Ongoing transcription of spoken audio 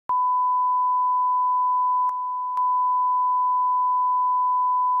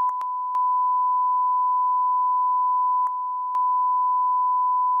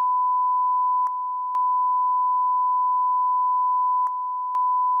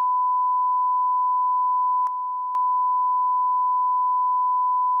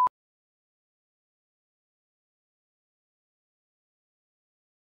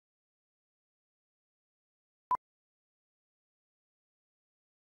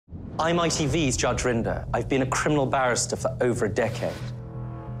I'm ITV's Judge Rinder. I've been a criminal barrister for over a decade.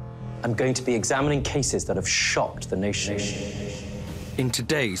 I'm going to be examining cases that have shocked the nation. In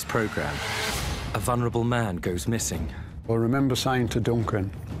today's programme, a vulnerable man goes missing. I remember saying to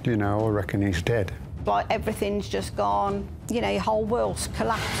Duncan, you know, I reckon he's dead. Like, everything's just gone, you know, your whole world's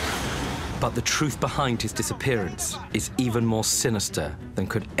collapsed. But the truth behind his disappearance is even more sinister than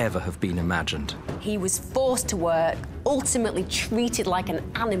could ever have been imagined. He was forced to work, ultimately treated like an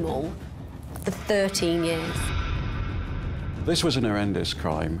animal for 13 years. This was an horrendous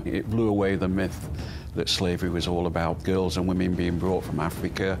crime. It blew away the myth that slavery was all about girls and women being brought from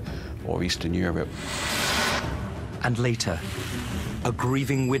Africa or Eastern Europe. And later, a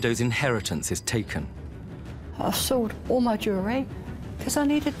grieving widow's inheritance is taken. I sold all my jewellery because I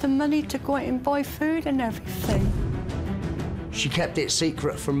needed the money to go out and buy food and everything. She kept it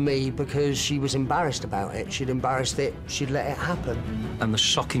secret from me because she was embarrassed about it. She'd embarrassed it, she'd let it happen. And the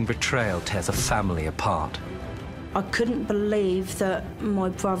shocking betrayal tears a family apart. I couldn't believe that my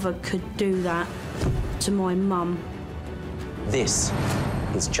brother could do that to my mum. This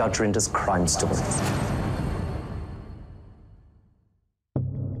is Judge Rinder's crime story.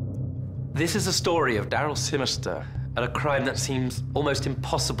 This is a story of Daryl Simister and a crime that seems almost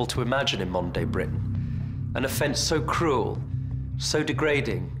impossible to imagine in modern-day Britain. An offence so cruel, so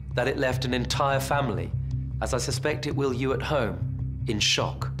degrading, that it left an entire family, as I suspect it will you at home, in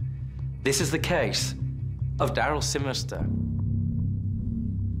shock. This is the case of Daryl Simister.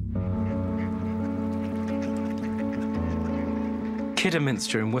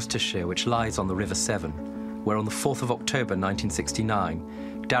 Kidderminster in Worcestershire, which lies on the River Severn, where on the 4th of October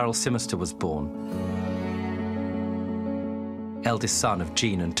 1969, Daryl Simister was born, eldest son of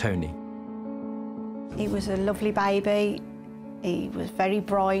Jean and Tony. He was a lovely baby. He was very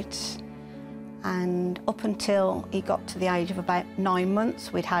bright. And up until he got to the age of about 9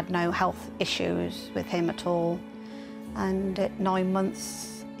 months, we'd had no health issues with him at all. And at 9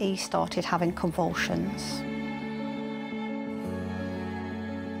 months, he started having convulsions.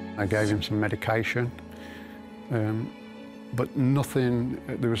 I gave him some medication, but nothing,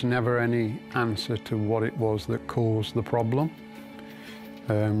 there was never any answer to what it was that caused the problem.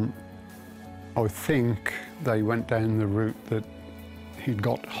 I think they went down the route that he'd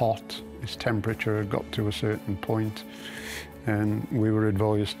got hot, his temperature had got to a certain point, and we were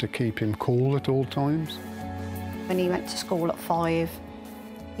advised to keep him cool at all times. When he went to school at 5,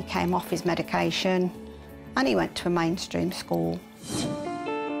 he came off his medication and he went to a mainstream school.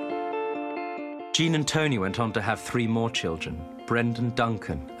 Jean and Tony went on to have 3 more children, Brendan,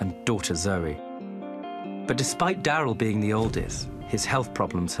 Duncan and daughter Zoe. But despite Daryl being the oldest, his health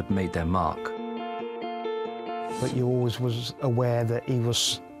problems had made their mark. But you always was aware that he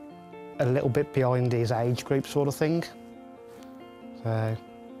was a little bit behind his age group sort of thing. And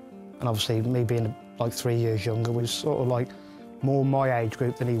obviously me being like 3 years younger was sort of like more my age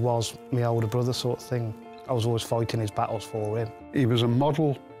group than he was my older brother sort of thing. I was always fighting his battles for him. He was a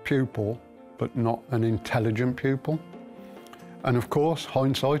model pupil, but not an intelligent pupil. And of course,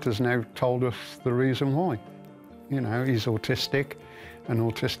 hindsight has now told us the reason why. You know, he's autistic, and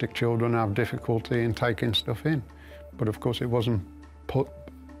autistic children have difficulty in taking stuff in. But of course, it wasn't put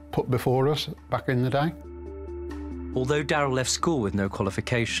before us back in the day. Although Daryl left school with no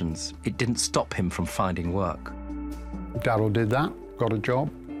qualifications, it didn't stop him from finding work. Daryl did that, got a job,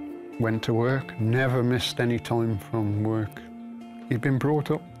 went to work, never missed any time from work. He'd been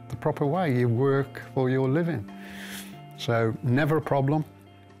brought up the proper way. You work for your living. So never a problem.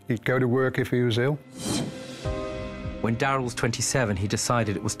 He'd go to work if he was ill. When Daryl was 27, he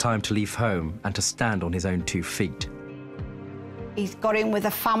decided it was time to leave home and to stand on his own 2 feet. He's got in with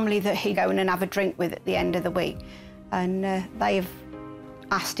a family that he'd go in and have a drink with at the end of the week, and they've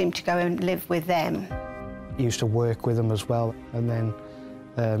asked him to go and live with them. He used to work with them as well, and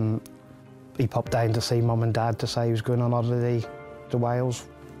then he popped down to see Mum and Dad to say he was going on holiday to Wales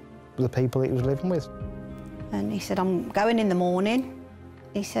with the people that he was living with. And he said, I'm going in the morning,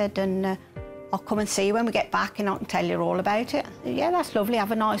 he said, and I'll come and see you when we get back and I can tell you all about it. I said, yeah, that's lovely,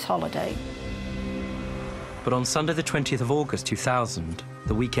 have a nice holiday. But on Sunday the 20th of August 2000,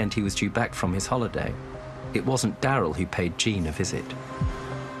 the weekend he was due back from his holiday, it wasn't Daryl who paid Jean a visit.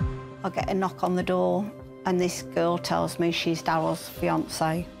 I get a knock on the door and this girl tells me she's Daryl's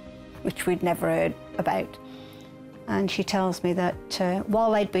fiancée, which we'd never heard about. And she tells me that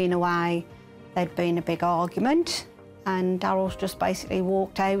while they'd been away, there'd been a big argument, and Daryl's just basically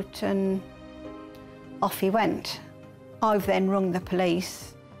walked out and off he went. I've then rung the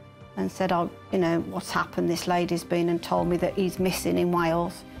police and said, oh, you know, what's happened? This lady's been and told me that he's missing in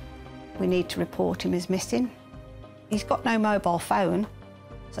Wales. We need to report him as missing. He's got no mobile phone.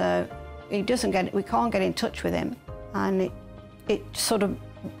 So he doesn't get, we can't get in touch with him. And it's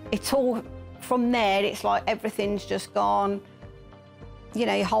all, from there, it's like everything's just gone, you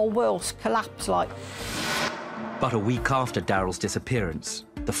know, your whole world's collapsed like. But a week after Daryl's disappearance,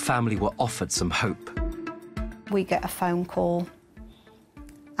 the family were offered some hope. We get a phone call,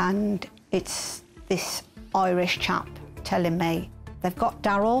 and it's this Irish chap telling me they've got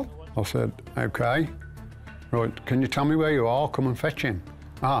Daryl. I said, OK. Right, can you tell me where you are? Come and fetch him.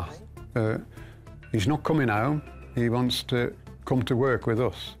 He's not coming home. He wants to come to work with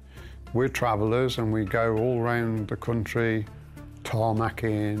us. We're travellers and we go all around the country,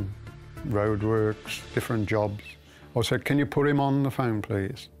 tarmacking, roadworks, different jobs. I said, can you put him on the phone,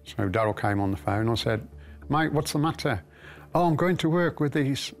 please? So Daryl came on the phone. I said, mate, what's the matter? Oh, I'm going to work with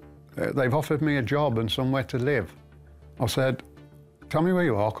these. They've offered me a job and somewhere to live. I said, tell me where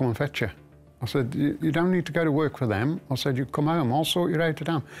you are, come and fetch you. I said, you don't need to go to work for them. I said, you come home, I'll sort you out at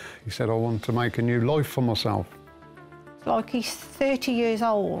home. He said, I want to make a new life for myself. It's like he's 30 years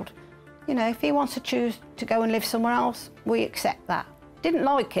old. You know, if he wants to choose to go and live somewhere else, we accept that. Didn't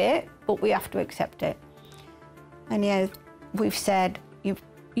like it, but we have to accept it. And, you know, we've said,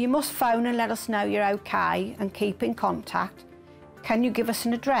 you must phone and let us know you're OK and keep in contact. Can you give us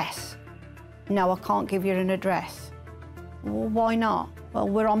an address? No, I can't give you an address. Well, why not? Well,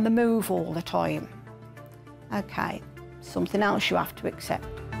 we're on the move all the time. OK, something else you have to accept.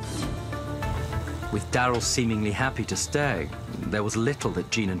 With Daryl seemingly happy to stay, there was little that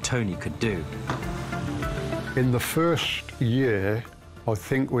Jean and Tony could do. In the first year, I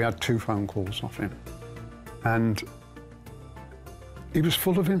think we had 2 phone calls off him. And he was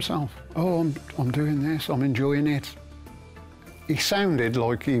full of himself. Oh, I'm doing this, I'm enjoying it. He sounded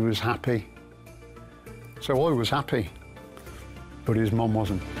like he was happy. So I was happy, but his mum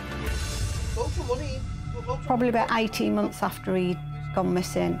wasn't. Probably about 18 months after he'd gone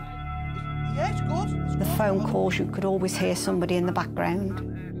missing, the phone calls, you could always hear somebody in the background.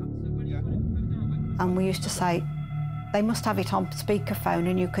 And we used to say, they must have it on speakerphone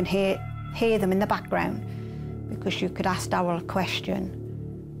and you can hear them in the background, because you could ask Daryl a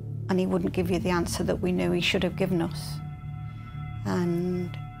question and he wouldn't give you the answer that we knew he should have given us.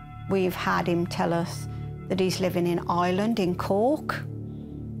 And we've had him tell us that he's living in Ireland, in Cork,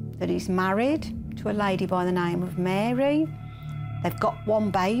 that he's married to a lady by the name of Mary. They've got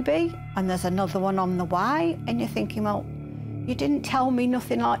 1 baby and there's another one on the way. And you're thinking, well, you didn't tell me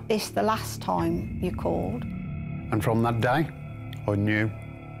nothing like this the last time you called. And from that day, I knew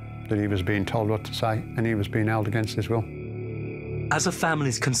that he was being told what to say and he was being held against his will. As the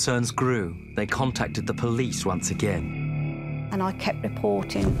family's concerns grew, they contacted the police once again. And I kept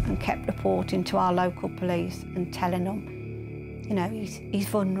reporting to our local police and telling them, you know, he's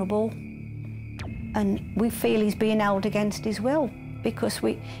vulnerable. And we feel he's being held against his will because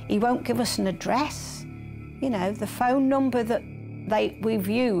he won't give us an address. You know, the phone number that we've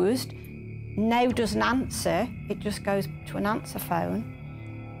used now doesn't answer. It just goes to an answer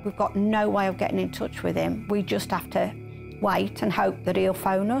phone. We've got no way of getting in touch with him. We just have to wait and hope that he'll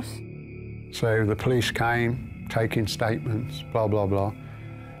phone us. So the police came, taking statements, blah, blah, blah.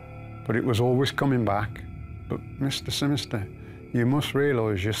 But it was always coming back. But Mr. Sinister, you must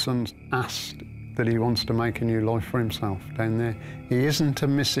realise your son's asked that he wants to make a new life for himself down there. He isn't a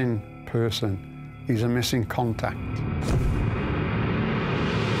missing person, he's a missing contact.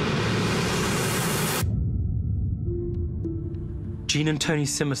 Jean and Tony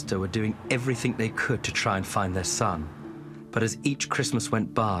Simister were doing everything they could to try and find their son. But as each Christmas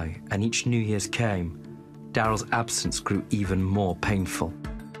went by and each New Year's came, Daryl's absence grew even more painful.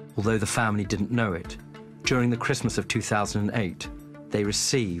 Although the family didn't know it, during the Christmas of 2008, they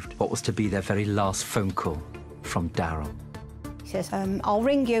received what was to be their very last phone call from Daryl. He says, I'll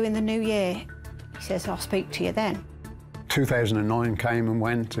ring you in the new year. He says, I'll speak to you then. 2009 came and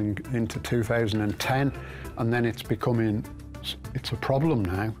went and into 2010, and then it's a problem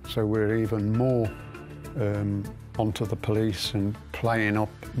now, so we're even more onto the police and playing up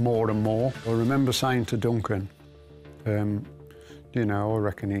more and more. I remember saying to Duncan, you know, I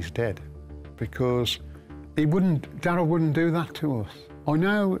reckon he's dead, because Daryl wouldn't do that to us. I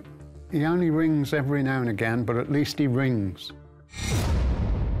know he only rings every now and again, but at least he rings.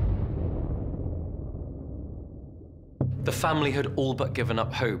 The family had all but given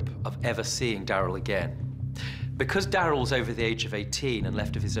up hope of ever seeing Daryl again. Because Daryl was over the age of 18 and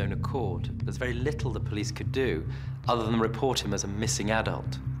left of his own accord, there's very little the police could do other than report him as a missing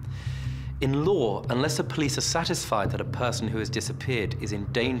adult. In law, unless the police are satisfied that a person who has disappeared is in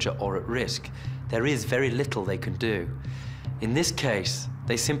danger or at risk, there is very little they can do. In this case,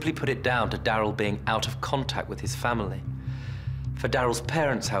 they simply put it down to Daryl being out of contact with his family. For Daryl's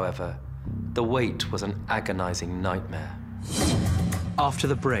parents, however, the wait was an agonizing nightmare. After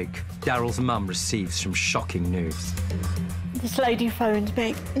the break, Daryl's mum receives some shocking news. This lady phones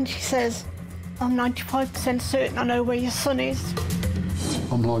me and she says, I'm 95% certain I know where your son is.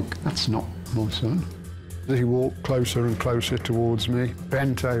 I'm like, that's not my son. He walked closer and closer towards me,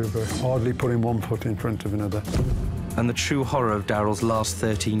 bent over, hardly putting one foot in front of another. And the true horror of Daryl's last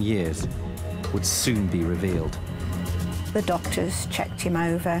 13 years would soon be revealed. The doctors checked him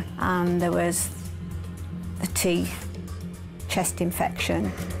over and there was the teeth, chest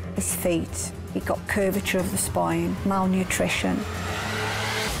infection, his feet. He got curvature of the spine, malnutrition.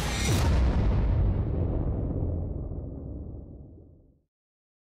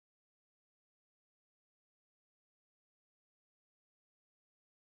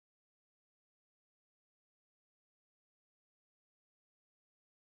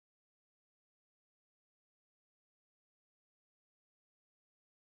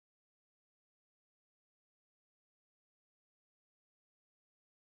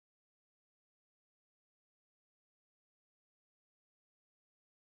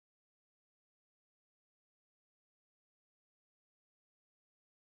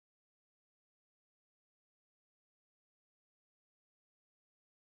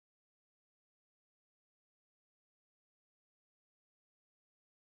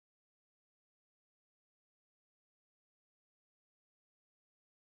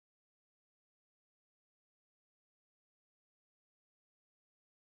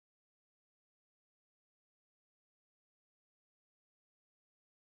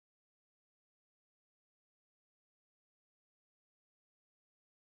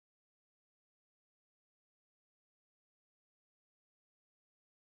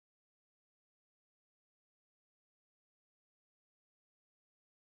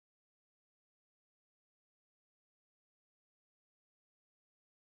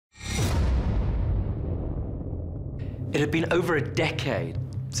 It had been over a decade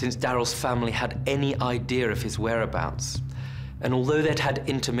since Daryl's family had any idea of his whereabouts. And although they'd had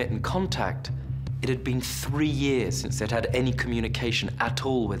intermittent contact, it had been 3 years since they'd had any communication at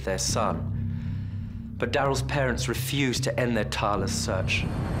all with their son. But Daryl's parents refused to end their tireless search.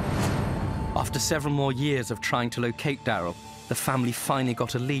 After several more years of trying to locate Daryl, the family finally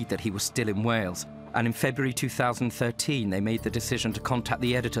got a lead that he was still in Wales. And in February 2013, they made the decision to contact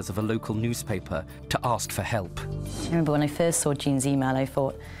the editors of a local newspaper to ask for help. I remember when I first saw Jean's email, I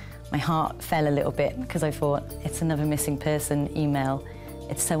thought, my heart fell a little bit because I thought, it's another missing person email.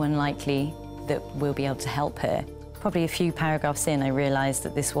 It's so unlikely that we'll be able to help her. Probably a few paragraphs in, I realised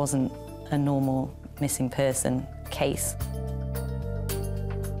that this wasn't a normal missing person case.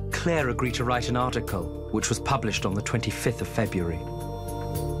 Claire agreed to write an article, which was published on the 25th of February.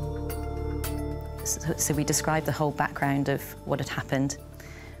 So we described the whole background of what had happened.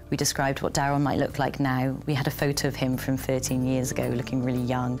 We described what Daryl might look like now. We had a photo of him from 13 years ago, looking really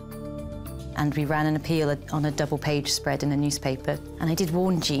young. And we ran an appeal on a double-page spread in a newspaper. And I did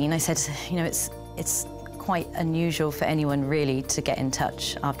warn Jean. I said, you know, it's quite unusual for anyone really to get in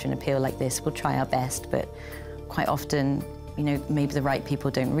touch after an appeal like this. We'll try our best, but quite often, you know, maybe the right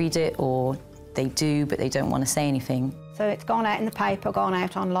people don't read it, or they do, but they don't want to say anything. So it's gone out in the paper, gone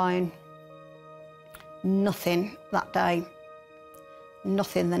out online. Nothing that day,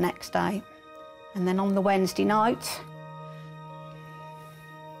 nothing the next day. And then on the Wednesday night,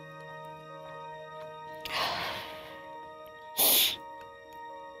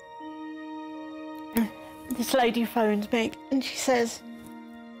 This lady phones me and she says,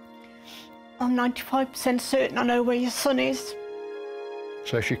 I'm 95% certain I know where your son is.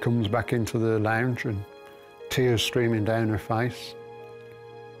 So she comes back into the lounge and tears streaming down her face.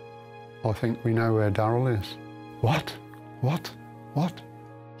 I think we know where Daryl is. What? What? What?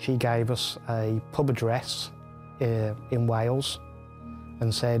 She gave us a pub address in Wales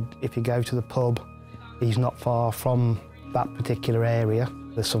and said, if you go to the pub, he's not far from that particular area.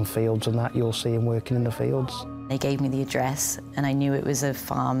 There's some fields and that, you'll see him working in the fields. They gave me the address and I knew it was a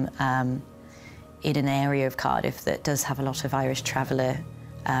farm in an area of Cardiff that does have a lot of Irish traveller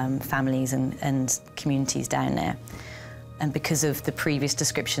families and communities down there. And because of the previous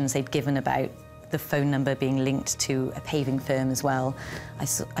descriptions they'd given about the phone number being linked to a paving firm as well,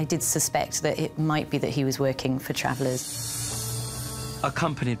 I did suspect that it might be that he was working for travellers.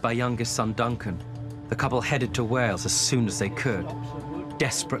 Accompanied by youngest son Duncan, the couple headed to Wales as soon as they could,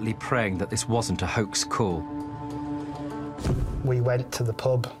 desperately praying that this wasn't a hoax call. We went to the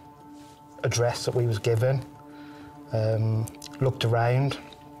pub address that we was given, looked around,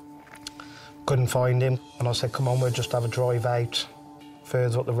 couldn't find him, and I said, come on, we'll just have a drive out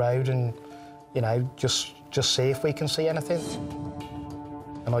further up the road and, you know, just just see if we can see anything.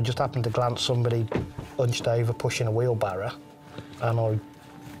 And I just happened to glance somebody hunched over pushing a wheelbarrow, and I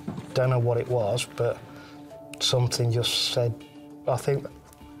don't know what it was, but something just said, I think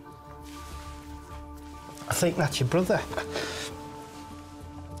that's your brother.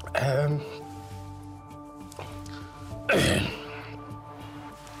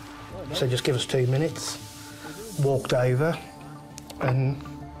 So just give us 2 minutes. Walked over and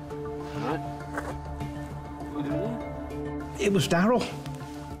it was Daryl,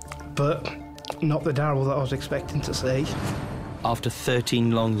 but not the Daryl that I was expecting to see. After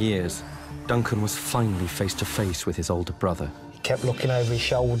 13 long years, Duncan was finally face to face with his older brother. He kept looking over his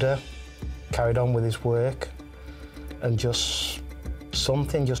shoulder, carried on with his work, and just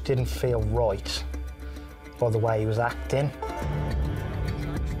something just didn't feel right by the way he was acting.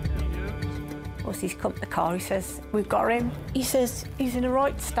 Once he's come to the car, he says, "We've got him." He says, "He's in the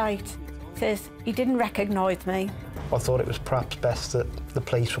right state." He says, "He didn't recognise me." I thought it was perhaps best that the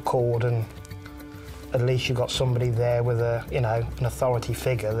police were called, and at least you got somebody there with a, you know, an authority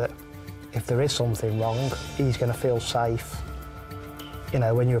figure that if there is something wrong, he's going to feel safe, you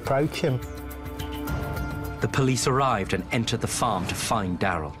know, when you approach him. The police arrived and entered the farm to find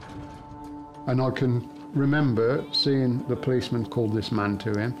Daryl. And I can remember seeing the policeman call this man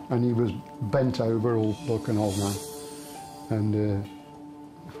to him, and he was bent over, all like an old man. And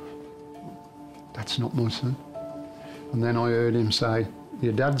that's not my son. And then I heard him say,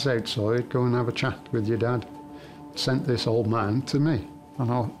 "Your dad's outside, go and have a chat with your dad." Sent this old man to me. And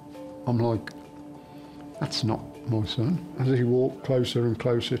I'm like, that's not my son. As he walked closer and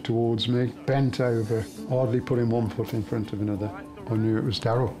closer towards me, bent over, hardly putting one foot in front of another, I knew it was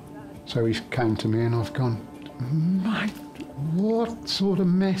Daryl. So he came to me and I've gone, "Mate, what sort of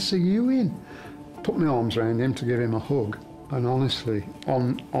mess are you in?" Put my arms around him to give him a hug. And honestly,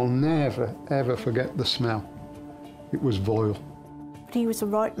 I'll never, ever forget the smell. It was vile. But he was a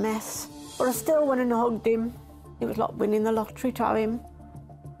right mess. But I still went and hugged him. It was like winning the lottery to have him.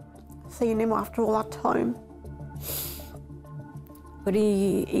 Seeing him after all that time. But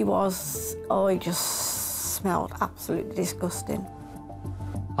I just smelled absolutely disgusting.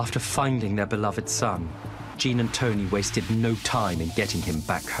 After finding their beloved son, Jean and Tony wasted no time in getting him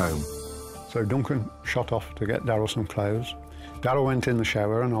back home. So Duncan shot off to get Daryl some clothes. Daryl went in the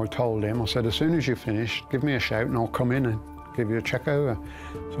shower and I told him, I said, "As soon as you finish, give me a shout and I'll come in and give you a check over."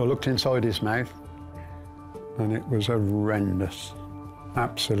 So I looked inside his mouth and it was horrendous.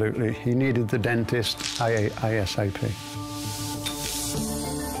 Absolutely. He needed the dentist ASAP.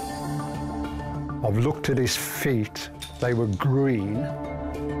 I've looked at his feet. They were green.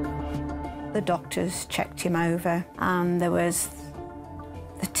 The doctors checked him over and there was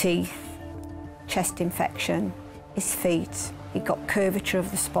the teeth, chest infection, his feet. He got curvature of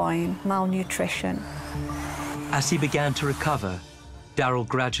the spine, malnutrition. As he began to recover, Daryl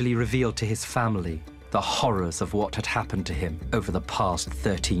gradually revealed to his family the horrors of what had happened to him over the past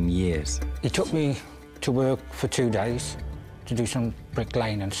 13 years. He took me to work for 2 days to do some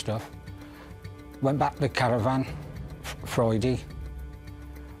bricklaying and stuff. Went back to the caravan Friday,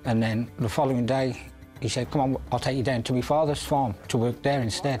 and then the following day he said, "Come on, I'll take you down to my father's farm to work there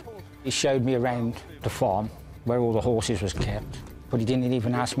instead." He showed me around the farm where all the horses was kept, but he didn't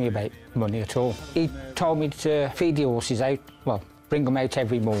even ask me about money at all. He told me to feed the horses out, well, bring them out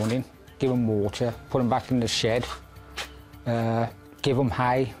every morning, give them water, put them back in the shed, give them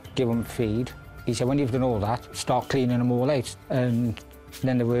hay, give them feed. He said, when you've done all that, start cleaning them all out. And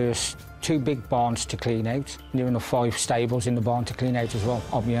then there was 2 big barns to clean out. There were enough 5 stables in the barn to clean out as well,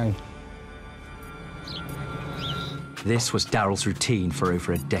 on my own. This was Daryl's routine for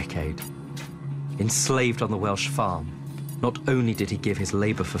over a decade. Enslaved on the Welsh farm, not only did he give his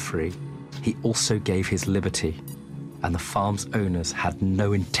labour for free, he also gave his liberty, and the farm's owners had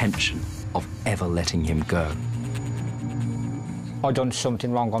no intention of ever letting him go. I'd done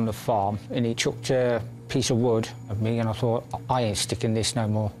something wrong on the farm, and he chucked a piece of wood at me, and I thought, I ain't sticking this no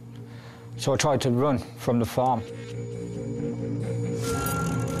more. So I tried to run from the farm.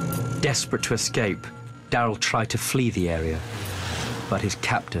 Desperate to escape, Daryl tried to flee the area, but his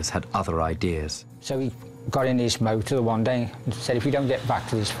captors had other ideas. So he got in his motor the one day and said, "If you don't get back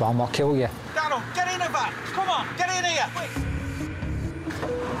to this farm, I'll kill you." Daryl, get in the van! Come on, get in here!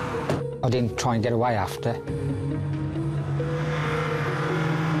 I didn't try and get away after.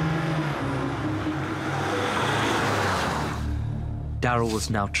 Daryl was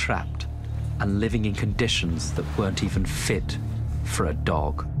now trapped and living in conditions that weren't even fit for a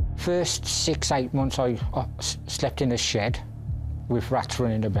dog. First 6-8 months I slept in a shed with rats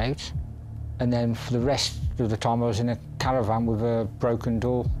running about, and then for the rest of the time I was in a caravan with a broken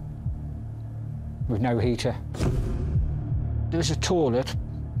door with no heater. There was a toilet,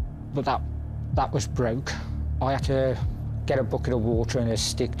 but that was broke. I had to get a bucket of water and a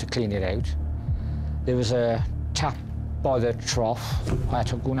stick to clean it out. There was a tap by the trough. I had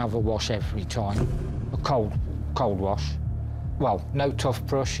to go and have a wash every time, a cold wash. Well, no tough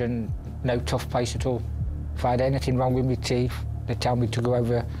brush and no tough paste at all. If I had anything wrong with my teeth, they'd tell me to go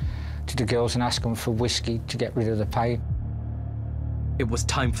over to the girls and ask them for whiskey to get rid of the pain. It was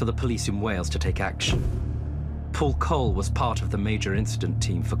time for the police in Wales to take action. Paul Cole was part of the major incident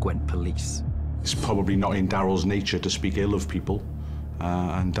team for Gwent Police. It's probably not in Daryl's nature to speak ill of people,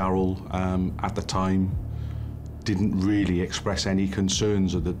 and Daryl, at the time, didn't really express any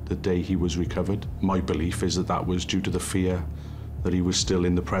concerns of the day he was recovered. My belief is that that was due to the fear that he was still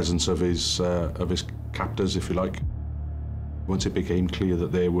in the presence of his captors, if you like. Once it became clear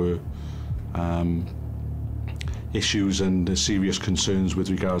that there were issues and serious concerns with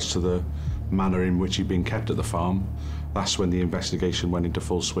regards to the manner in which he'd been kept at the farm, that's when the investigation went into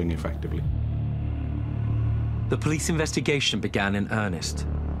full swing, effectively. The police investigation began in earnest,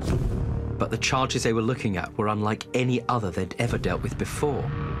 but the charges they were looking at were unlike any other they'd ever dealt with before.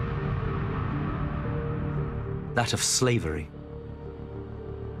 That of slavery.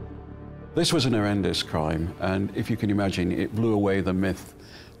 This was an horrendous crime, and if you can imagine, it blew away the myth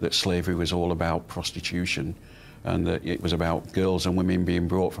that slavery was all about prostitution and that it was about girls and women being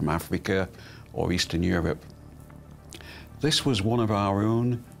brought from Africa or Eastern Europe. This was one of our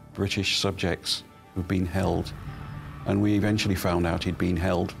own British subjects who'd been held, and we eventually found out he'd been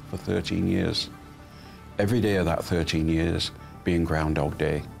held for 13 years. Every day of that 13 years being Groundhog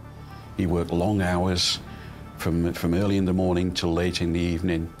Day. He worked long hours from early in the morning till late in the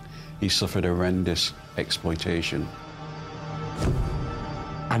evening. He suffered horrendous exploitation.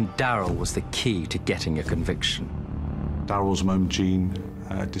 And Daryl was the key to getting a conviction. Daryl's mum, Jean,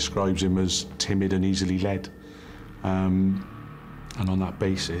 describes him as timid and easily led. And on that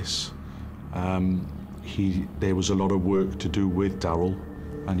basis, there was a lot of work to do with Daryl,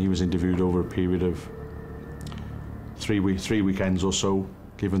 and he was interviewed over a period of three weekends or so,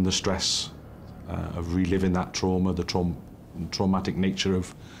 given the stress of reliving that trauma, the traumatic nature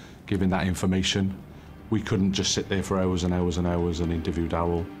of giving that information. We couldn't just sit there for hours and hours and hours and interview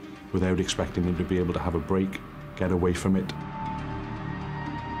Daryl without expecting him to be able to have a break, get away from it.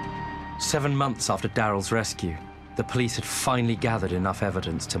 7 months after Daryl's rescue, the police had finally gathered enough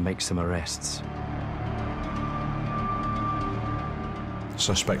evidence to make some arrests.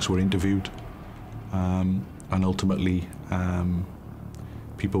 Suspects were interviewed, and ultimately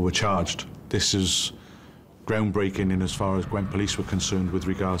people were charged. This is groundbreaking in as far as Gwent Police were concerned with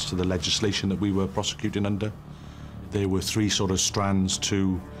regards to the legislation that we were prosecuting under. There were three sort of strands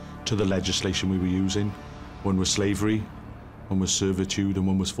to the legislation we were using. One was slavery, one was servitude, and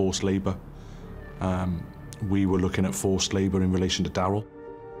one was forced labour. We were looking at forced labour in relation to Daryl.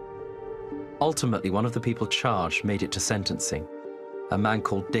 Ultimately, one of the people charged made it to sentencing. A man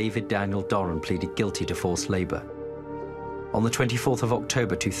called David Daniel Doran pleaded guilty to forced labour. On the 24th of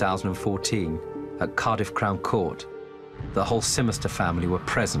October 2014, at Cardiff Crown Court, the whole Simister family were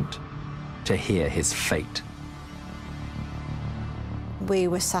present to hear his fate. We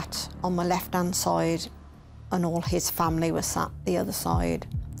were sat on the left-hand side and all his family was sat the other side.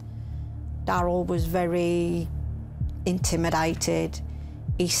 Daryl was very intimidated.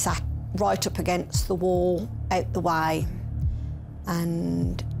 He sat right up against the wall, out the way,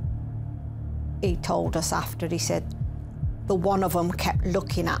 and he told us after, he said, the one of them kept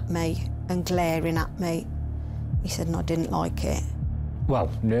looking at me and glaring at me. He said, and I didn't like it.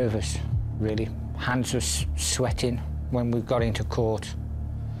 Well, nervous, really. Hands were sweating when we got into court.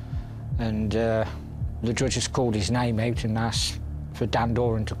 And the judges called his name out and asked for Dan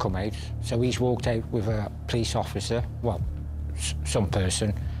Doran to come out. So he's walked out with a police officer, well, some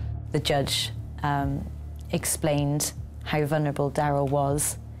person. The judge explained how vulnerable Daryl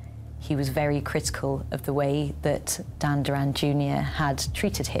was. He was very critical of the way that Dan Doran Jr. had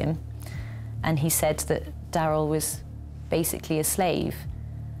treated him. And he said that Daryl was basically a slave.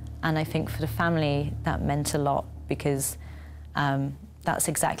 And I think for the family, that meant a lot because that's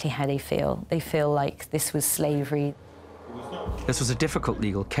exactly how they feel. They feel like this was slavery. This was a difficult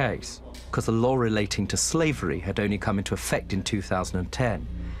legal case because the law relating to slavery had only come into effect in 2010.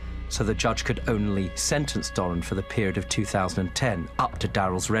 So the judge could only sentence Doran for the period of 2010 up to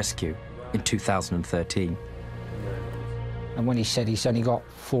Daryl's rescue in 2013. And when he said he's only got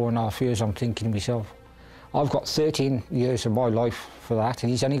 4.5 years, I'm thinking to myself, I've got 13 years of my life for that, and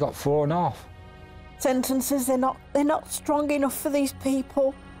he's only got 4.5. Sentences, they're not strong enough for these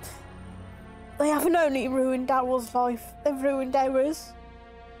people. They haven't only ruined Daryl's life, they've ruined ours.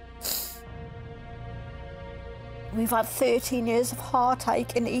 We've had 13 years of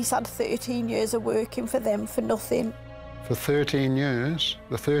heartache and he's had 13 years of working for them for nothing. For 13 years,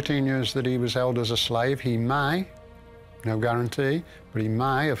 the 13 years that he was held as a slave, he may, no guarantee, but he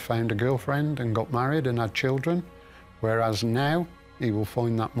may have found a girlfriend and got married and had children, whereas now he will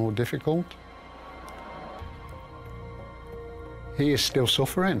find that more difficult. He is still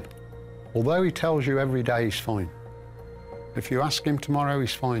suffering, although he tells you every day he's fine. If you ask him tomorrow,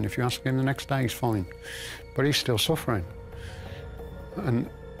 he's fine. If you ask him the next day, he's fine. But he's still suffering. And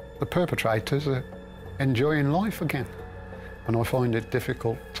the perpetrators are enjoying life again. And I find it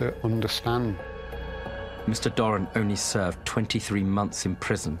difficult to understand. Mr. Doran only served 23 months in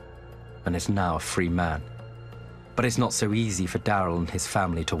prison and is now a free man. But it's not so easy for Daryl and his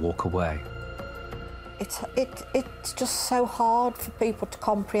family to walk away. It's just so hard for people to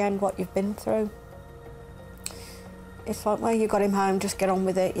comprehend what you've been through. It's like, well, you got him home, just get on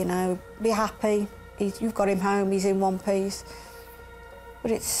with it, you know, be happy. You've got him home, he's in one piece.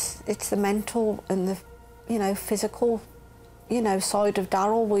 But it's the mental and the, you know, physical, you know, side of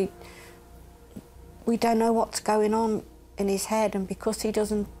Daryl. We don't know what's going on in his head, and because he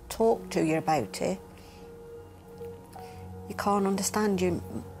doesn't talk to you about it, you can't understand. You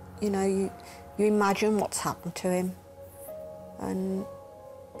know, you imagine what's happened to him, and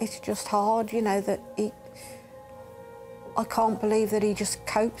it's just hard, you know, that I can't believe that he just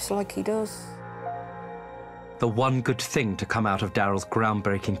copes like he does. The one good thing to come out of Daryl's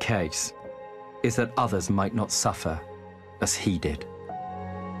groundbreaking case is that others might not suffer as he did.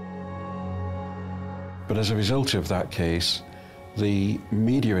 But as a result of that case, the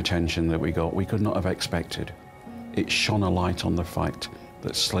media attention that we got, we could not have expected. It shone a light on the fact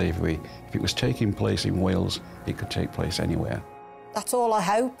that slavery, if it was taking place in Wales, it could take place anywhere. That's all I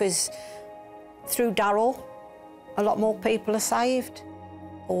hope is, through Daryl, a lot more people are saved,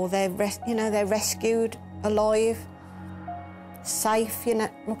 or they're rescued alive, safe, you know,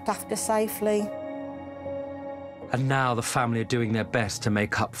 looked after safely. And now the family are doing their best to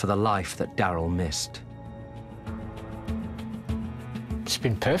make up for the life that Daryl missed. It's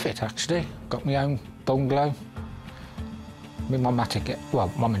been perfect, actually. Got my own bungalow. My mum had to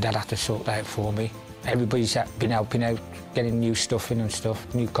Mum and Dad had to sort that out for me. Everybody's been helping out, getting new stuff in and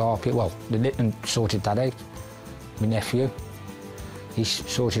stuff, new carpet. Well, the knitting sorted that out. My nephew, he's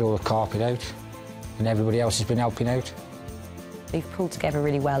sorted all the carpet out, and everybody else has been helping out. They've pulled together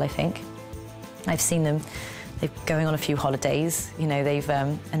really well, I think. I've seen them. They're going on a few holidays, you know,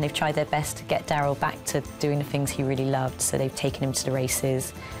 and they've tried their best to get Daryl back to doing the things he really loved. So they've taken him to the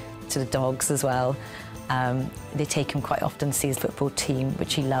races, to the dogs as well. They take him quite often to see his football team,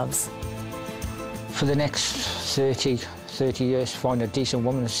 which he loves. For the next 30 years, find a decent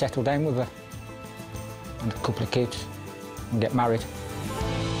woman and settle down with her. And a couple of kids, and get married.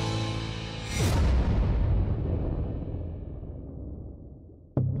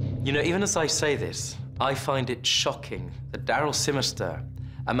 You know, even as I say this, I find it shocking that Daryl Simister,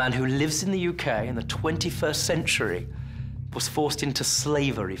 a man who lives in the UK in the 21st century, was forced into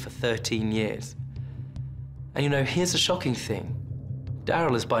slavery for 13 years. And you know, here's the shocking thing.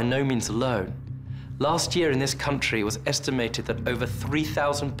 Daryl is by no means alone. Last year in this country, it was estimated that over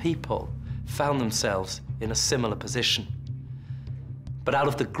 3,000 people found themselves in a similar position. But out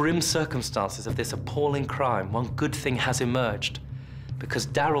of the grim circumstances of this appalling crime, one good thing has emerged, because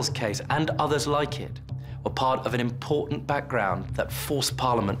Daryl's case and others like it were part of an important background that forced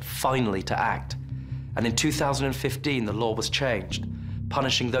Parliament finally to act. And in 2015, the law was changed,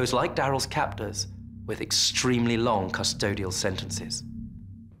 punishing those like Daryl's captors with extremely long custodial sentences.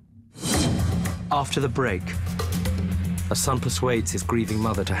 After the break, a son persuades his grieving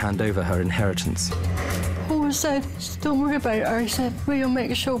mother to hand over her inheritance. Paul said, don't worry about her. I said, we'll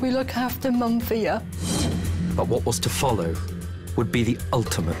make sure we look after Mum for you. But what was to follow would be the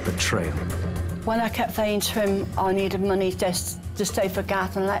ultimate betrayal. When I kept saying to him, I needed money just to stay for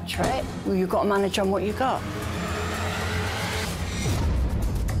gas and electric, well, you've got to manage on what you got.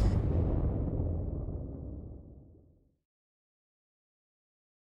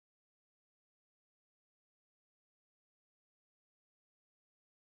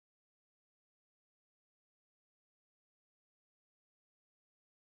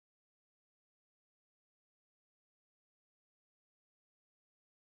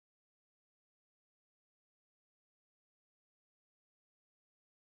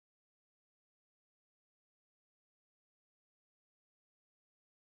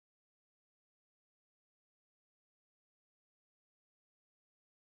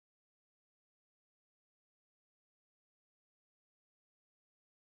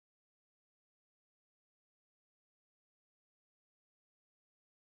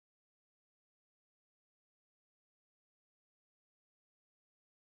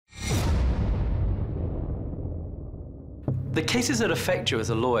 The cases that affect you as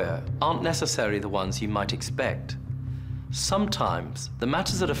a lawyer aren't necessarily the ones you might expect. Sometimes, the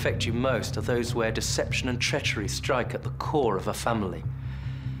matters that affect you most are those where deception and treachery strike at the core of a family.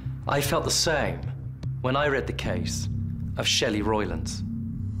 I felt the same when I read the case of Shelley Roylance.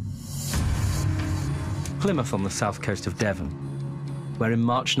 Plymouth on the south coast of Devon, where in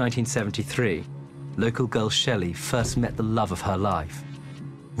March 1973, local girl Shelley first met the love of her life,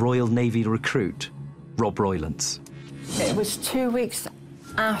 Royal Navy recruit Rob Roylance. It was 2 weeks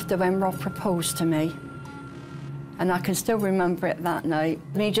after when Rob proposed to me, and I can still remember it that night.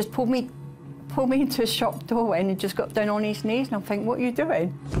 And he just pulled me into a shop doorway and he just got down on his knees, and I'm thinking, what are you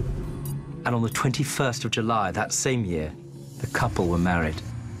doing? And on the 21st of July that same year, the couple were married.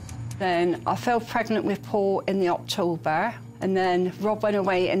 Then I fell pregnant with Paul in the October, and then Rob went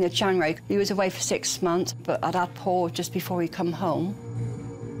away in the January. He was away for 6 months, but I'd had Paul just before he come home.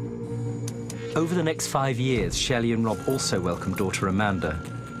 Over the next 5 years, Shelley and Rob also welcomed daughter Amanda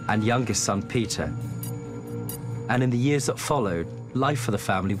and youngest son Peter. And in the years that followed, life for the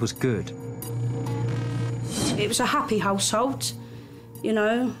family was good. It was a happy household, you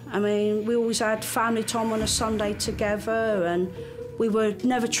know. I mean, we always had family time on a Sunday together, and we were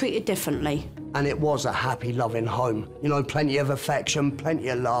never treated differently. And it was a happy, loving home. You know, plenty of affection, plenty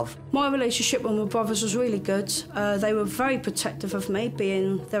of love. My relationship with my brothers was really good. They were very protective of me,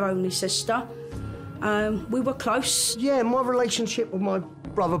 being their only sister. We were close. Yeah, my relationship with my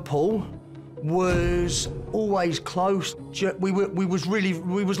brother Paul was always close. We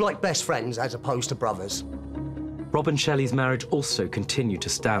was like best friends as opposed to brothers. Rob and Shelley's marriage also continued to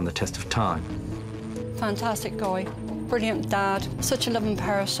stand the test of time. Fantastic guy, brilliant dad, such a loving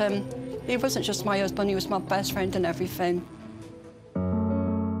person. He wasn't just my husband, he was my best friend and everything.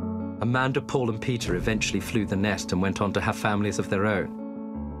 Amanda, Paul and Peter eventually flew the nest and went on to have families of their own.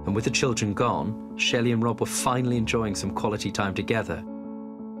 And with the children gone, Shelley and Rob were finally enjoying some quality time together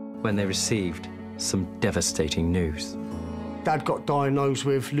when they received some devastating news. Dad got diagnosed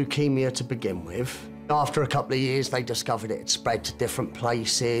with leukemia to begin with. After a couple of years, they discovered it had spread to different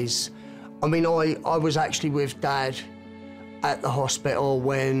places. I mean, I was actually with Dad at the hospital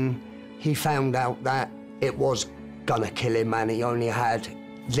when he found out that it was gonna kill him and he only had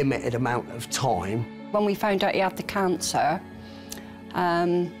limited amount of time. When we found out he had the cancer,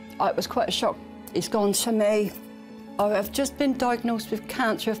 it was quite a shock. It's gone to me. I've just been diagnosed with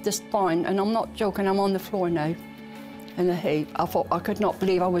cancer of the spine, and I'm not joking, I'm on the floor now in a heap. I thought I could not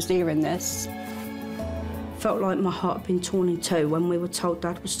believe I was hearing this. Felt like my heart had been torn in two when we were told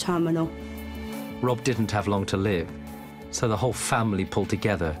Dad was terminal. Rob didn't have long to live, so the whole family pulled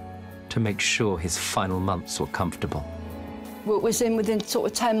together to make sure his final months were comfortable. Well, it was within sort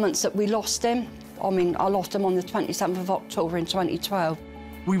of 10 months that we lost him. I mean, I lost him on the 27th of October in 2012.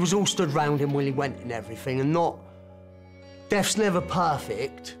 We was all stood round him when he went and everything, and death's never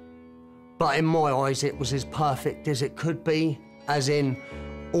perfect, but in my eyes it was as perfect as it could be, as in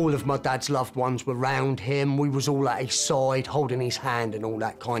all of my dad's loved ones were round him, we was all at his side, holding his hand and all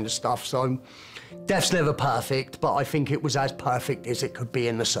that kind of stuff, so death's never perfect, but I think it was as perfect as it could be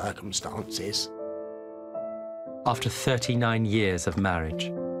in the circumstances. After 39 years of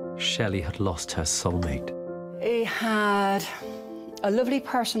marriage, Shelley had lost her soulmate. He had a lovely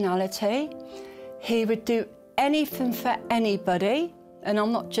personality. He would do anything for anybody, and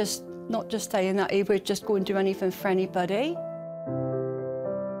I'm not just saying that, he would just go and do anything for anybody.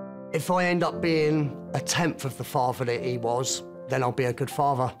 If I end up being a tenth of the father that he was, then I'll be a good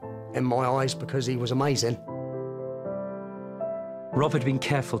father in my eyes, because he was amazing. Rob had been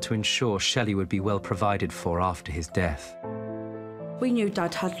careful to ensure Shelley would be well provided for after his death. We knew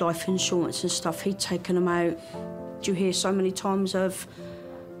Dad had life insurance and stuff. He'd taken them out. Do you hear so many times of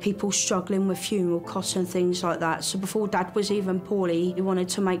people struggling with funeral costs and things like that? So before Dad was even poorly, he wanted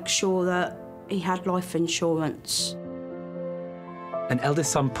to make sure that he had life insurance. An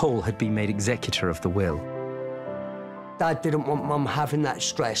eldest son, Paul, had been made executor of the will. Dad didn't want Mum having that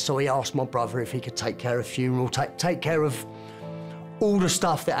stress, so he asked my brother if he could take care of funeral, take care of all the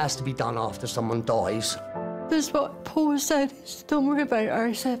stuff that has to be done after someone dies. That's what Paul said. Don't worry about her.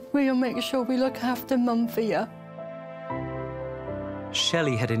 He said, we'll make sure we look after Mum for you.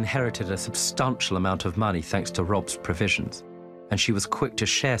 Shelley had inherited a substantial amount of money thanks to Rob's provisions, and she was quick to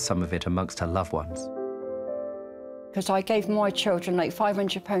share some of it amongst her loved ones. Because I gave my children like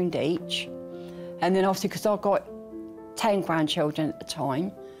 £500 each, and then obviously because I got 10 grandchildren at the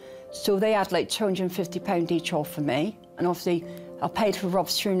time, so they had like £250 each off for me, and obviously I paid for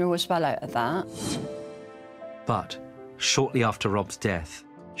Rob's funeral as well out of that. But shortly after Rob's death,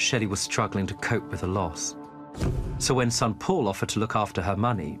 Shelley was struggling to cope with the loss. So when son Paul offered to look after her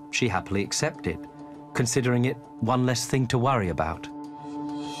money, she happily accepted, considering it one less thing to worry about.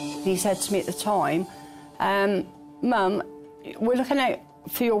 He said to me at the time, Mum, we're looking out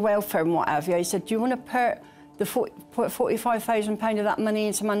for your welfare and what have you. He said, do you want to put £45,000 of that money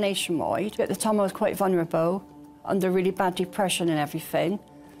into my Nationwide? At the time I was quite vulnerable, under really bad depression and everything.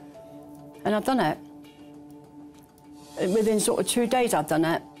 And I've done it. Within sort of 2 days I've done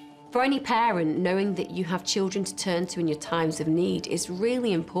it. For any parent, knowing that you have children to turn to in your times of need is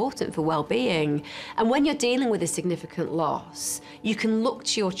really important for well-being. And when you're dealing with a significant loss, you can look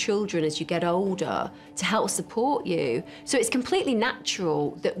to your children as you get older to help support you. So it's completely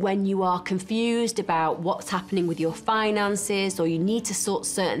natural that when you are confused about what's happening with your finances or you need to sort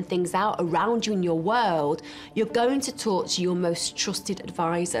certain things out around you in your world, you're going to talk to your most trusted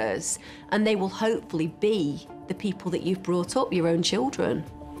advisors, and they will hopefully be the people that you've brought up, your own children.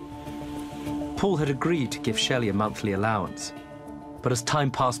 Paul had agreed to give Shelley a monthly allowance, but as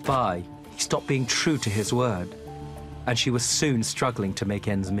time passed by, he stopped being true to his word, and she was soon struggling to make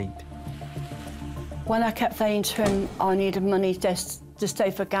ends meet. When I kept saying to him, I needed money just to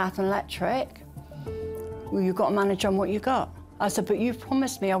stay for gas and electric, well, you've got to manage on what you got. I said, but you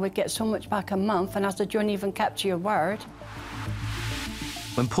promised me I would get so much back a month, and I said, you haven't even kept your word.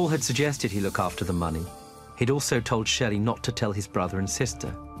 When Paul had suggested he look after the money, he'd also told Shelley not to tell his brother and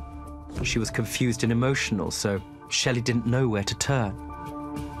sister. She was confused and emotional, so Shelley didn't know where to turn.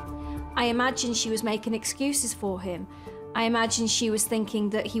 I imagine she was making excuses for him. I imagine she was thinking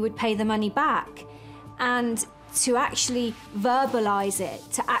that he would pay the money back. And to actually verbalise it,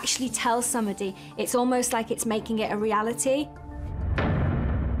 to actually tell somebody, it's almost like it's making it a reality.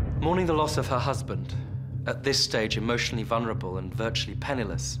 Mourning the loss of her husband, at this stage emotionally vulnerable and virtually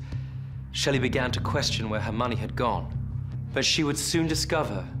penniless, Shelley began to question where her money had gone. But she would soon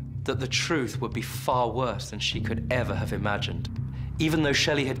discover that the truth would be far worse than she could ever have imagined. Even though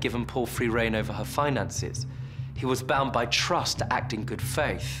Shelley had given Paul free rein over her finances, he was bound by trust to act in good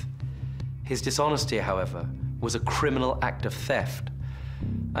faith. His dishonesty, however, was a criminal act of theft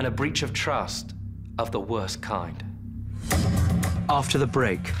and a breach of trust of the worst kind. After the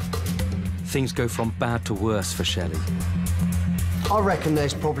break, things go from bad to worse for Shelley. I reckon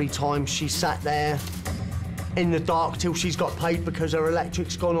there's probably times she sat there in the dark till she's got paid because her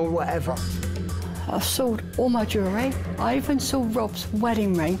electric's gone or whatever. I've sold all my jewellery. I even sold Rob's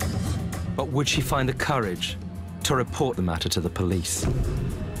wedding ring. But would she find the courage to report the matter to the police?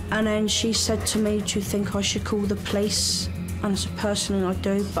 And then she said to me, do you think I should call the police? And I said, personally I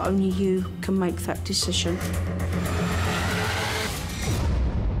do, but only you can make that decision.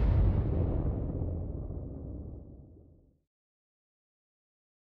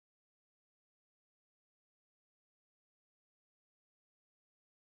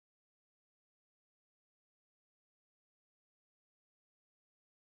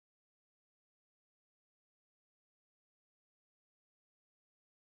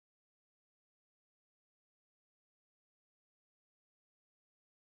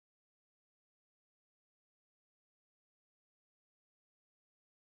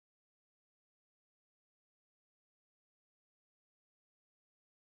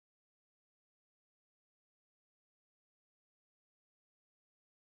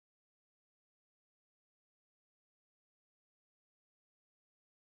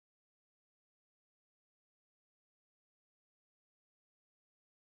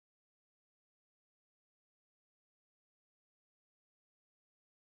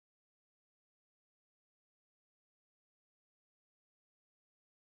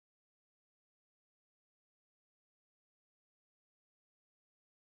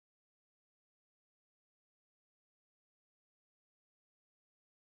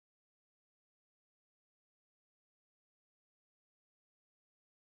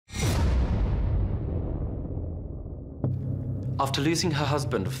 After losing her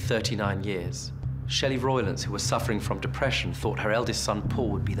husband of 39 years, Shelley Roylance, who was suffering from depression, thought her eldest son, Paul,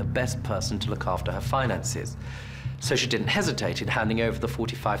 would be the best person to look after her finances. So she didn't hesitate in handing over the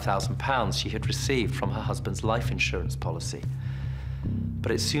 £45,000 she had received from her husband's life insurance policy.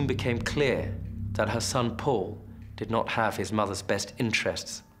 But it soon became clear that her son, Paul, did not have his mother's best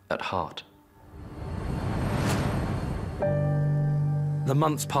interests at heart. The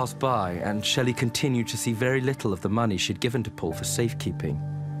months passed by, and Shelley continued to see very little of the money she'd given to Paul for safekeeping.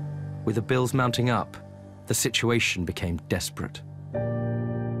 With the bills mounting up, the situation became desperate.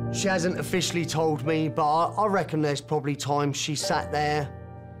 She hasn't officially told me, but I reckon there's probably times she sat there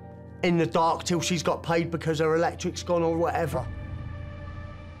in the dark till she's got paid because her electric's gone or whatever.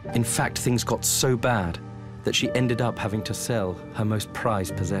 In fact, things got so bad that she ended up having to sell her most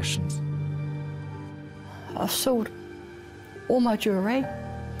prized possessions. I've sold all my jewellery.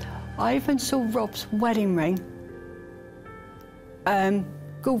 I even saw Rob's wedding ring.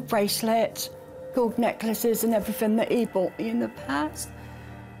 Gold bracelets, gold necklaces and everything that he bought me in the past.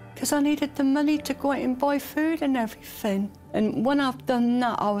 Because I needed the money to go out and buy food and everything. And when I've done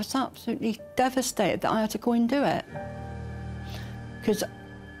that, I was absolutely devastated that I had to go and do it. Because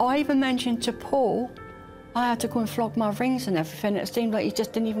I even mentioned to Paul, I had to go and flog my rings and everything. It seemed like he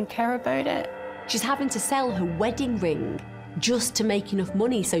just didn't even care about it. She's having to sell her wedding ring just to make enough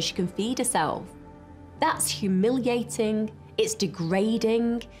money so she can feed herself. That's humiliating, it's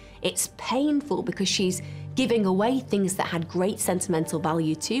degrading, it's painful because she's giving away things that had great sentimental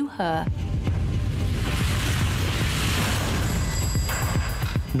value to her.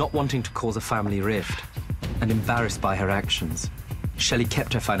 Not wanting to cause a family rift and embarrassed by her actions, Shelley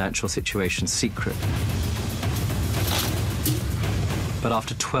kept her financial situation secret. But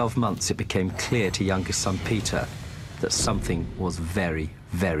after 12 months, it became clear to youngest son Peter that something was very,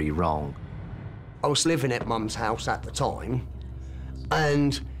 very wrong. I was living at Mum's house at the time,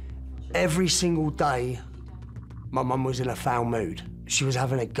 and every single day, my mum was in a foul mood. She was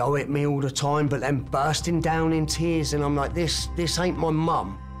having a go at me all the time, but then bursting down in tears, and I'm like, this ain't my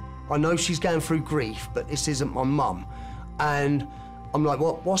mum. I know she's going through grief, but this isn't my mum. And I'm like,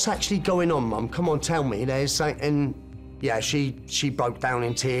 what's actually going on, Mum? Come on, tell me. There's something. And yeah, she broke down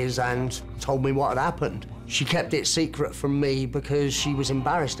in tears and told me what had happened. She kept it secret from me because she was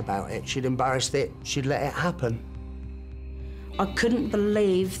embarrassed about it. She'd embarrassed it, she'd let it happen. I couldn't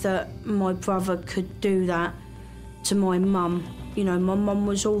believe that my brother could do that to my mum. You know, my mum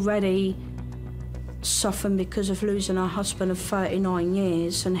was already suffering because of losing her husband of 39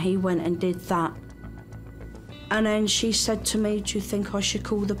 years, and he went and did that. And then she said to me, do you think I should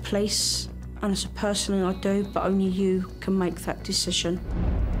call the police? And I said, personally, I do, but only you can make that decision.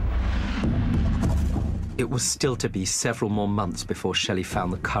 It was still to be several more months before Shelley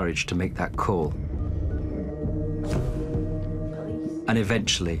found the courage to make that call. And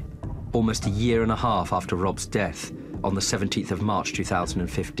eventually, almost a year and a half after Rob's death, on the 17th of March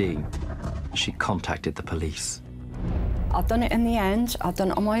 2015, she contacted the police. I've done it in the end. I've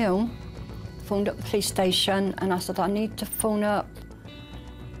done it on my own. Phoned up the police station and I said, I need to phone up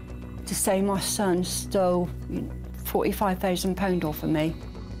to say my son stole £45,000 off of me.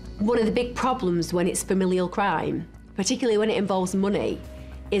 One of the big problems when it's familial crime, particularly when it involves money,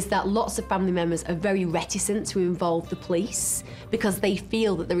 is that lots of family members are very reticent to involve the police because they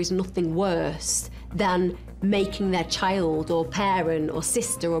feel that there is nothing worse than making their child or parent or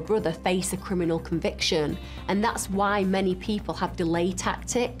sister or brother face a criminal conviction. And that's why many people have delay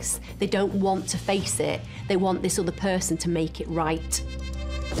tactics. They don't want to face it. They want this other person to make it right.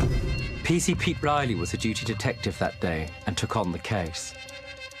 PC Pete Riley was a duty detective that day and took on the case.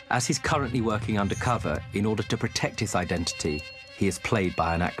 As he's currently working undercover, in order to protect his identity, he is played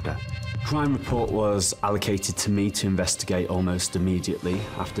by an actor. Crime report was allocated to me to investigate almost immediately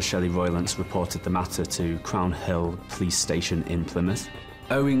after Shelley Roylance reported the matter to Crown Hill Police Station in Plymouth.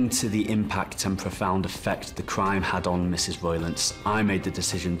 Owing to the impact and profound effect the crime had on Mrs. Roylance, I made the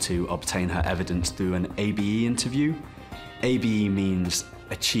decision to obtain her evidence through an ABE interview. ABE means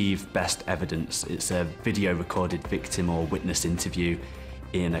Achieve Best Evidence. It's a video-recorded victim or witness interview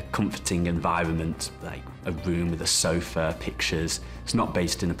in a comforting environment, like a room with a sofa, pictures. It's not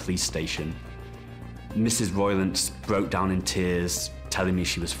based in a police station. Mrs. Roylance broke down in tears, telling me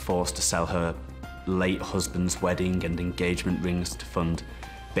she was forced to sell her late husband's wedding and engagement rings to fund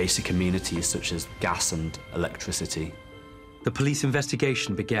basic amenities such as gas and electricity. The police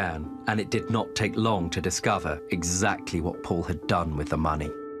investigation began, and it did not take long to discover exactly what Paul had done with the money.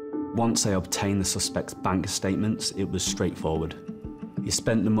 Once I obtained the suspect's bank statements, it was straightforward. He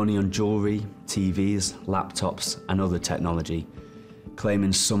spent the money on jewellery, TVs, laptops and other technology,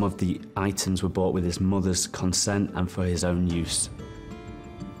 claiming some of the items were bought with his mother's consent and for his own use.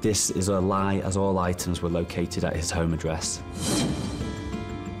 This is a lie, as all items were located at his home address.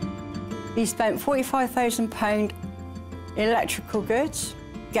 He spent £45,000 in electrical goods,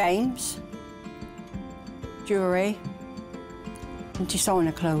 games, jewellery and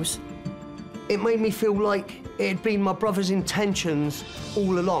designer clothes. It made me feel like it had been my brother's intentions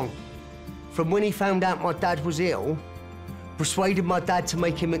all along. From when he found out my dad was ill, persuaded my dad to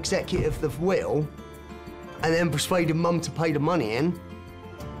make him executive of the will, and then persuaded Mum to pay the money in,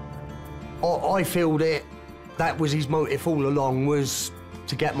 I feel that was his motive all along, was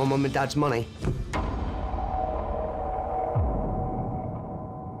to get my Mum and Dad's money.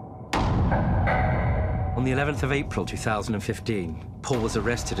 On the 11th of April 2015, Paul was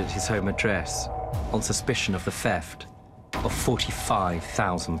arrested at his home address on suspicion of the theft of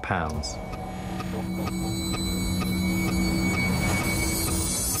 £45,000.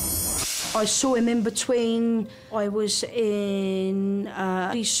 I saw him in between. I was in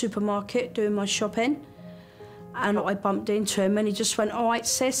the supermarket doing my shopping, and I bumped into him, and he just went, "All right,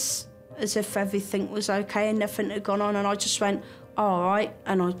 sis," as if everything was okay and nothing had gone on, and I just went, "All right,"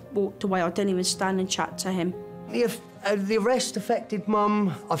 and I walked away. I didn't even stand and chat to him. The arrest affected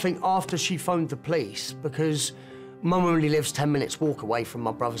Mum, I think, after she phoned the police, because Mum only lives 10 minutes walk away from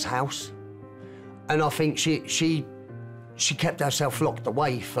my brother's house. And I think she kept herself locked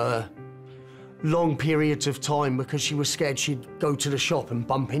away for long periods of time because she was scared she'd go to the shop and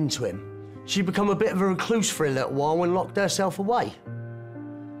bump into him. She'd become a bit of a recluse for a little while and locked herself away.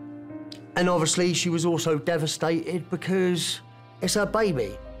 And obviously she was also devastated because it's her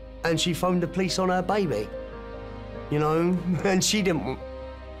baby, and she phoned the police on her baby, you know, and she didn't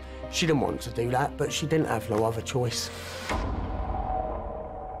want to do that, but she didn't have no other choice.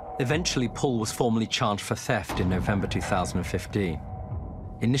 Eventually, Paul was formally charged for theft in November 2015.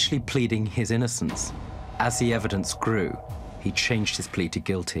 Initially pleading his innocence, as the evidence grew, he changed his plea to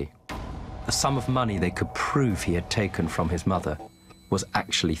guilty. The sum of money they could prove he had taken from his mother was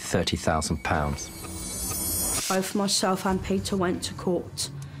actually £30,000. Both myself and Peter went to court.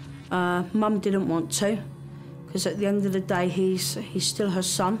 Mum didn't want to, because at the end of the day, he's still her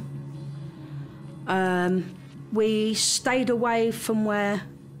son. We stayed away from where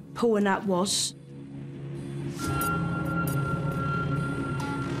Paul and that was.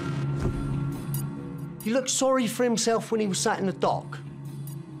 He looked sorry for himself when he was sat in the dock.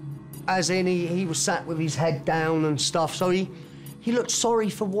 As in, he was sat with his head down and stuff, so he looked sorry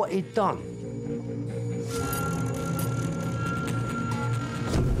for what he'd done.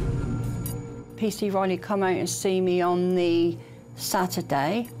 PC Riley come out and see me on the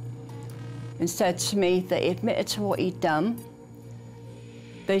Saturday and said to me that he admitted to what he'd done.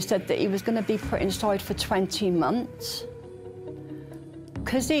 They said that he was going to be put inside for 20 months.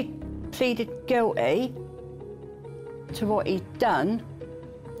 Because he pleaded guilty to what he'd done,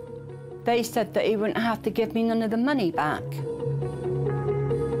 they said that he wouldn't have to give me none of the money back.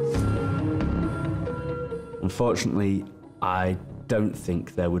 Unfortunately, I don't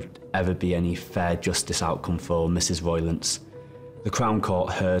think there would ever be any fair justice outcome for Mrs. Roylance. The Crown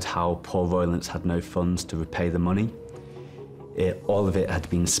Court heard how Paul Roylance had no funds to repay the money. All of it had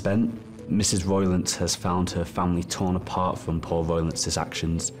been spent. Mrs. Roylance has found her family torn apart from Paul Roylance's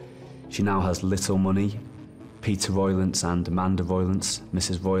actions. She now has little money. Peter Roylance and Amanda Roylance,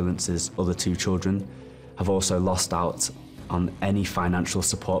 Mrs. Roylance's other two children, have also lost out on any financial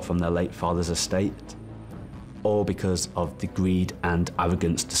support from their late father's estate, all because of the greed and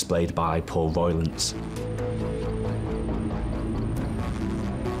arrogance displayed by Paul Roylance.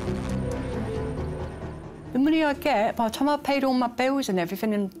 The money I get, by the time I've paid all my bills and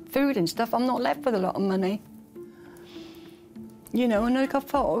everything and food and stuff, I'm not left with a lot of money. You know, and like I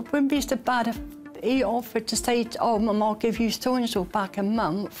thought, it wouldn't be so bad if he offered to say, "Oh, Mum, I'll give you so-and-so back a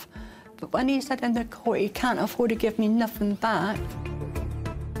month." But when he said in the court he can't afford to give me nothing back.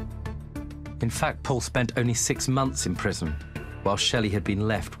 In fact, Paul spent only 6 months in prison, while Shelley had been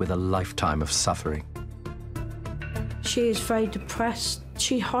left with a lifetime of suffering. She is very depressed.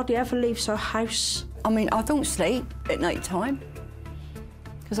 She hardly ever leaves her house. I mean, I don't sleep at night time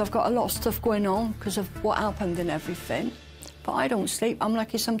because I've got a lot of stuff going on because of what happened and everything. But I don't sleep. I'm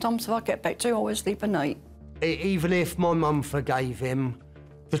lucky sometimes if I get back to, I always sleep at night. Even if my mum forgave him,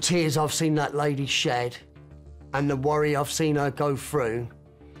 the tears I've seen that lady shed and the worry I've seen her go through,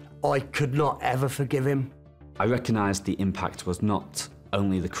 I could not ever forgive him. I recognised the impact was not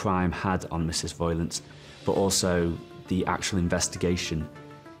only the crime had on Mrs. Roylance, but also the actual investigation.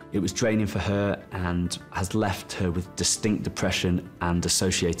 It was draining for her and has left her with distinct depression and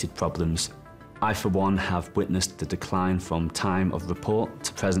associated problems. I, for one, have witnessed the decline from time of report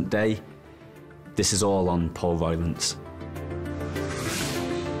to present day. This is all on Paul Roylance.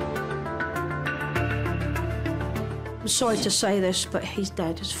 I'm sorry to say this, but he's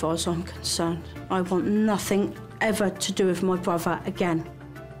dead as far as I'm concerned. I want nothing ever to do with my brother again.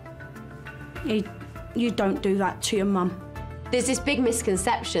 You don't do that to your mum. There's this big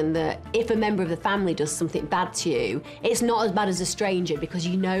misconception that if a member of the family does something bad to you, it's not as bad as a stranger because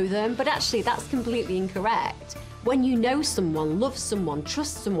you know them, but actually that's completely incorrect. When you know someone, love someone,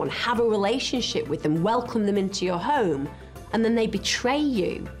 trust someone, have a relationship with them, welcome them into your home, and then they betray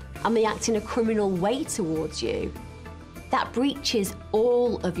you and they act in a criminal way towards you, that breaches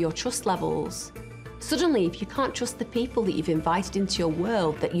all of your trust levels. Suddenly, if you can't trust the people that you've invited into your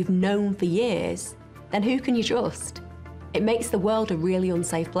world that you've known for years, then who can you trust? It makes the world a really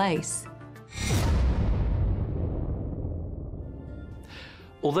unsafe place.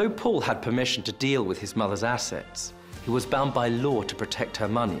 Although Paul had permission to deal with his mother's assets, he was bound by law to protect her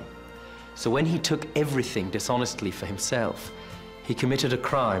money. So when he took everything dishonestly for himself, he committed a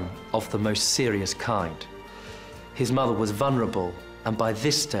crime of the most serious kind. His mother was vulnerable and by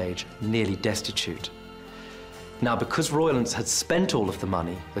this stage nearly destitute. Now, because Roylance had spent all of the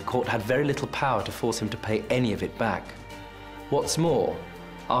money, the court had very little power to force him to pay any of it back. What's more,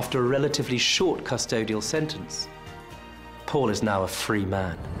 after a relatively short custodial sentence, Paul is now a free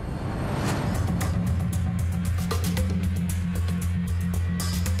man.